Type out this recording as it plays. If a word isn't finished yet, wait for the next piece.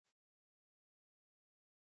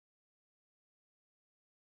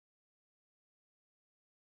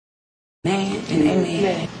and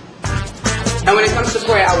amen. And when it comes to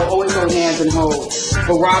prayer, I will always hold hands and hold.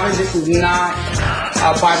 But Robin, this is not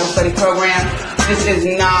a Bible study program. This is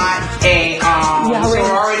not a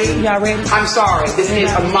sorority. Y'all ready? I'm sorry. This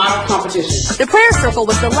is a model competition. The prayer circle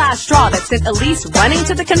was the last straw that sent Elise running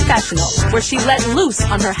to the confessional, where she let loose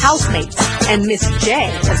on her housemates and Miss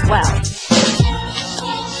J as well.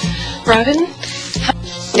 Robin, how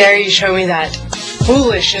dare you show me that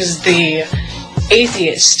foolish is the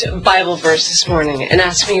atheist Bible verse this morning and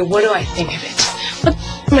ask me what do I think of it?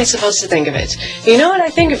 What am I supposed to think of it? You know what I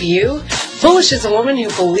think of you? Foolish is a woman who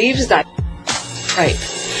believes that type.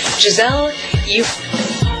 Giselle, you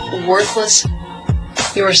worthless.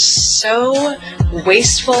 You are so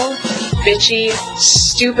wasteful, bitchy,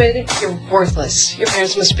 stupid. You're worthless. Your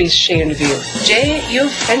parents must be ashamed of you. Jay, you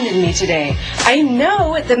offended me today. I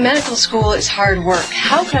know that medical school is hard work.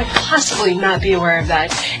 How could I possibly not be aware of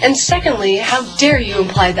that? And secondly, how dare you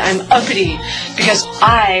imply that I'm uppity because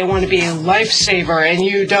I want to be a lifesaver and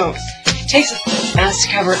you don't. It takes a mask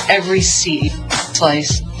to cover every seed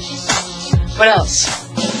slice. What else?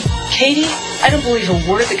 Katie, I don't believe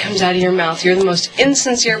a word that comes out of your mouth. You're the most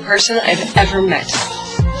insincere person I've ever met.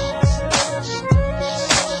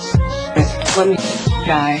 Let me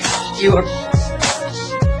die. You are...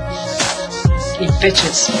 You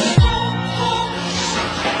bitches.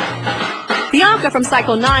 Bianca from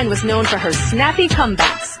Cycle 9 was known for her snappy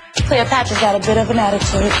comebacks. Cleopatra's got a bit of an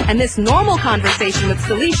attitude. And this normal conversation with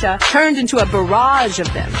Celicia turned into a barrage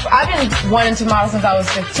of them. I've been wanting to model since I was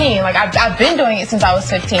 15. Like, I've been doing it since I was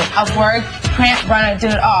 15. I've worked, cramped, run,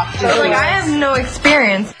 did it all. So, like, I have no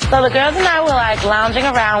experience. So the girls and I were, like, lounging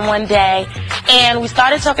around one day, and we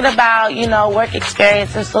started talking about, you know, work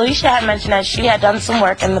experience. And Celicia had mentioned that she had done some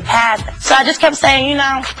work in the past. So I just kept saying, you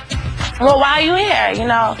know, well, why are you here, you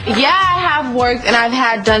know? Yeah, I have worked and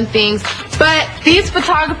I've done things, but these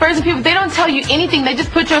photographers and people, they don't tell you anything. They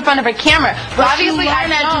just put you in front of a camera. But obviously, I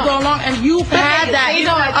as you go along, and you've had that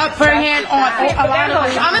upper hand on a lot of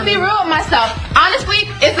us. I'm going to be real with myself. Honestly,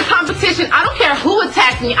 it's a competition. I don't care who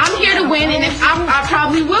attacks me. I'm here to win, and if I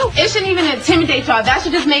probably will. It shouldn't even intimidate y'all. That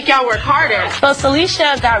should just make y'all work harder. So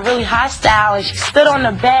Celicia got really hostile, and she stood on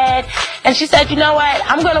the bed, and she said, you know what,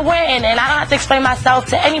 I'm going to win, and I don't have to explain myself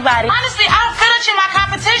to anybody. Honestly, I don't feel that you're my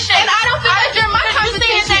competition. And I don't feel that you're my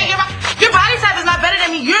competition. Your body type is not better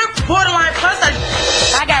than me. You're borderline plus.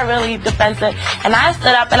 I got really defensive, and I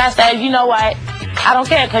stood up and I said, you know what, I don't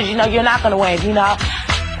care, because, you know, you're not going to win, you know.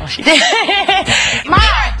 Oh, she did. We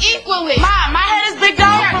are equally. Mom, my head is big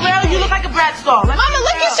dog. For real, you look like a brat doll. Mama,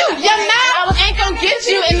 look at you. Your mouth ain't going to get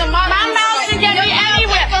you in the model. My mouth can get me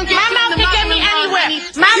anywhere. My mouth can get me anywhere.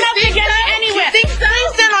 My mouth can get me anywhere. Please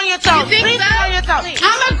stand on your toes. Please stand on your toes.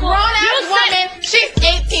 I'm a grown-ass woman. She's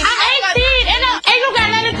 18. I'm 18, and you got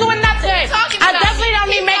nothing to do with nothing. I definitely don't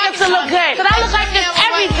need makeup to look good, because I look like this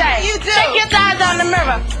every day. You do. Check your thighs on the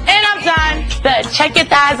mirror, and I'm done. Check your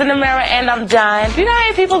thighs in the mirror, and I'm done. You know how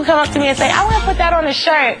many people come up to me and say, I want to put that on a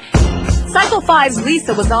shirt? Cycle 5's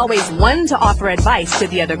Lisa was always one to offer advice to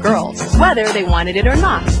the other girls, whether they wanted it or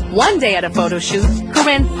not. One day at a photo shoot,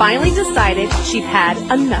 Corinne finally decided she'd had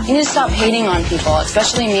enough. You need to stop hating on people,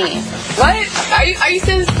 especially me. What? Are you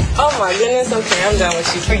serious? Oh my goodness, okay, I'm done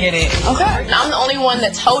with you. Forget it. Okay. I'm the only one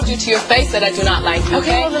that told you to your face that I do not like you,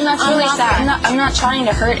 Okay, well then that's really sad. I'm not trying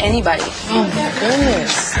to hurt anybody. Oh my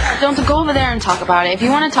goodness. Don't go over there and talk about it. If you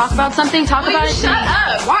want to talk about something, talk about it. Shut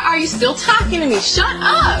up. Why are you still talking to me? Shut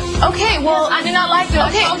up. Okay, well, I do not like you.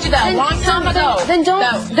 I told you that a long time ago. Then don't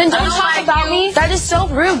talk like about you. me. That is so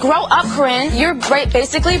rude. Grow up, Corinne. You're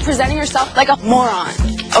basically presenting yourself like a moron.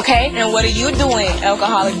 Okay? And what are you doing,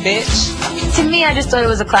 alcoholic bitch? To me, I just thought it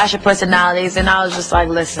was a clash of personalities, and I was just like,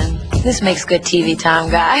 listen, this makes good TV time,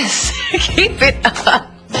 guys. Keep it up.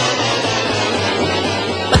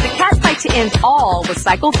 But the catfight to end all was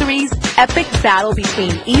Cycle 3's epic battle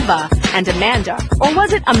between Eva and Amanda. Or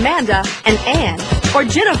was it Amanda and Anne? Or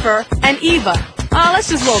Jennifer and Eva? Let's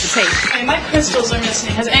just roll the tape. Hey, my crystals are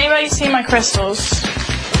missing. Has anybody seen my crystals?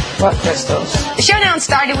 What crystals? The showdown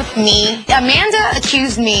started with me. Amanda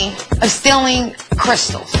accused me of stealing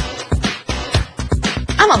crystals.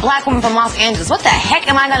 I'm a black woman from Los Angeles. What the heck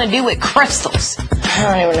am I going to do with crystals? I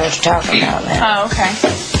don't even know what you're talking about, man. Oh, okay.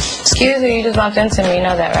 Excuse me, you just bumped into me. You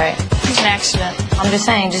know that, right? It's an accident. I'm just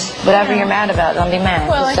saying, just whatever you're mad about, don't be mad.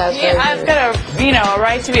 Well, I've got a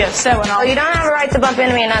right to be upset when Well, you don't have a right to bump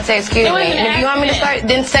into me and not say excuse me. And if you want me to start,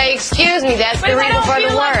 then say excuse me. That's the reason for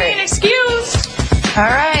the word. Excuse. All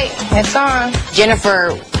right, it's on.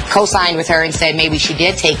 Jennifer co-signed with her and said maybe she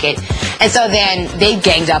did take it. And so then they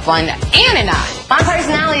ganged up on Ann and I. My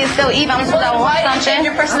personality is still Eva. I'm supposed to want something. Change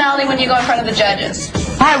your personality when you go in front of the judges.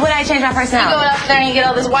 Why would I change my You personality? go up there and you get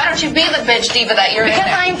all this. Why don't you be the bitch diva that you're Because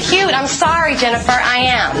in there? I'm cute. I'm sorry, Jennifer. I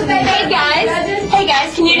am. Hey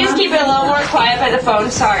guys, can you just keep it a little more quiet by the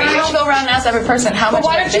phone? Sorry. You don't go around and ask every person how much.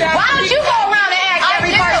 Why don't you go around and ask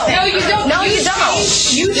every person? No, you don't. No, you don't.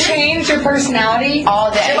 You change your personality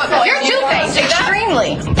All day. You're two-faced.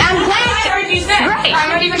 Extremely. I'm glad. Great. I'm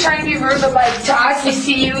not even trying to be rude, but like to us, we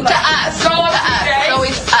see you. Like, To us. Go up to us. It's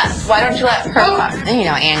always us. Why don't you let her talk? And you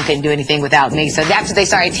know, Ann couldn't do anything without me, so that's what they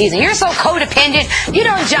started teasing. You're so codependent, you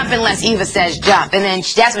don't jump unless Eva says jump. And then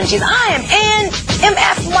that's when she's, I am Ann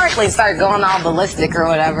M.F. Markley, started going all ballistic or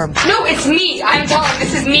whatever. no, it's me. I'm telling.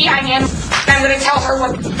 This is me. I am. I'm gonna tell her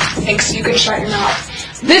what thinks. You can shut your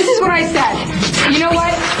mouth. This is what I said. You know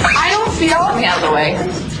what? I don't feel. Get me out of the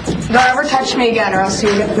way. Don't ever touch me again, or else you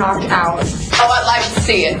get knocked out. Oh, I'd like to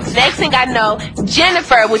see it. Next thing I know,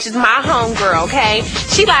 Jennifer, which is my homegirl, okay,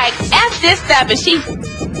 she like F this stuff and she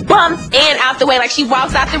bumps Ann out the way, like she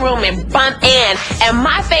walks out the room and bump Ann, and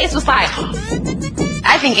my face was like,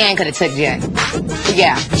 I think Ann could have took Jen.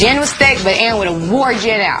 Yeah, Jen was thick, but Ann would have wore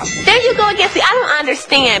Jen out. there you go again. See, I don't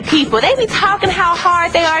understand people. They be talking how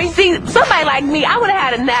hard they are. You see, somebody like me, I would have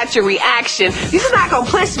had a natural reaction. You're just not gonna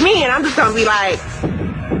push me, and I'm just gonna be like,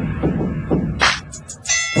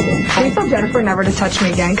 Please tell Jennifer never to touch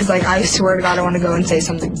me again, because like I swear to God, I want to go and say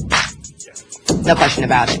something. No question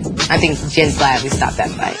about it. I think Jen's glad we stopped that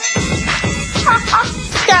fight.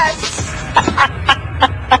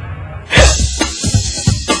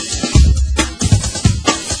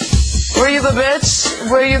 Were you the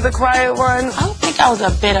bitch? Were you the quiet one? I don't think I was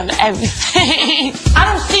a bit of everything. I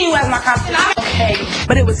don't see you as my competition. Okay.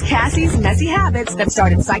 But it was Cassie's messy habits that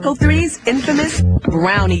started Cycle 3's infamous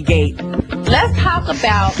Brownie Gate. let's talk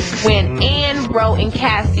about when Ann wrote in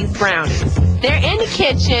Cassie's brownies. They're in the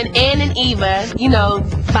kitchen, Ann and Eva, you know,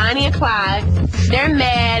 Bonnie and Clyde. They're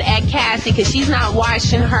mad at Cassie because she's not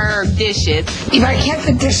washing her dishes. Eva, I can't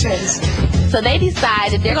fit dishes. So they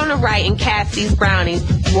decided they're going to write in Cassie's brownies,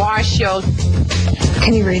 wash your...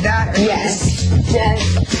 Can you read that? Yes.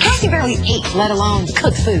 Cassie barely ate, let alone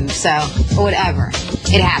cook food, so, or whatever.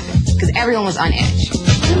 It happened, because everyone was on edge.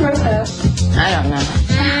 Who wrote that? I don't know.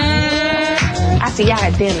 I see y'all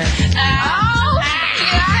at dinner.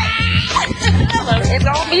 It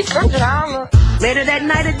don't be scripted, I don't know. Later that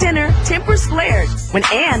night at dinner, tempers flared when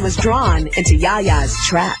Ann was drawn into Yaya's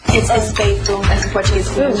trap. It's respeto. That's Portuguese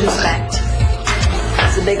food. Respect.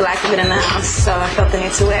 It's a big lack of it in the house, so I felt the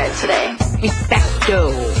need to wear it today.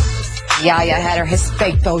 Respecto. Yaya had her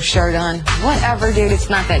Hispecto shirt on. Whatever, dude, it's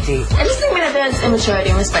not that deep. I just think that there's immaturity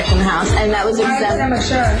and respect in the house, and that was exempt.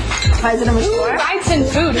 Why is it immature? Who writes in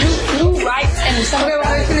food? Who writes in something? Okay, well,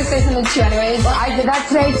 I was going to say something too anyways. I did that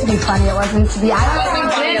today to be funny. It wasn't to be. I don't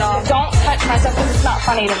think Don't touch myself because it's not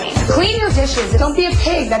funny to me. Clean your dishes. Don't be a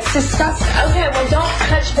pig. That's disgusting. Okay, well, don't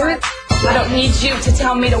touch my... I don't need you to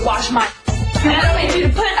tell me to wash my... And I don't need you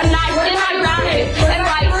to put a knife in my brownie and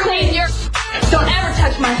like clean your... Don't ever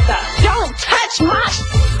touch my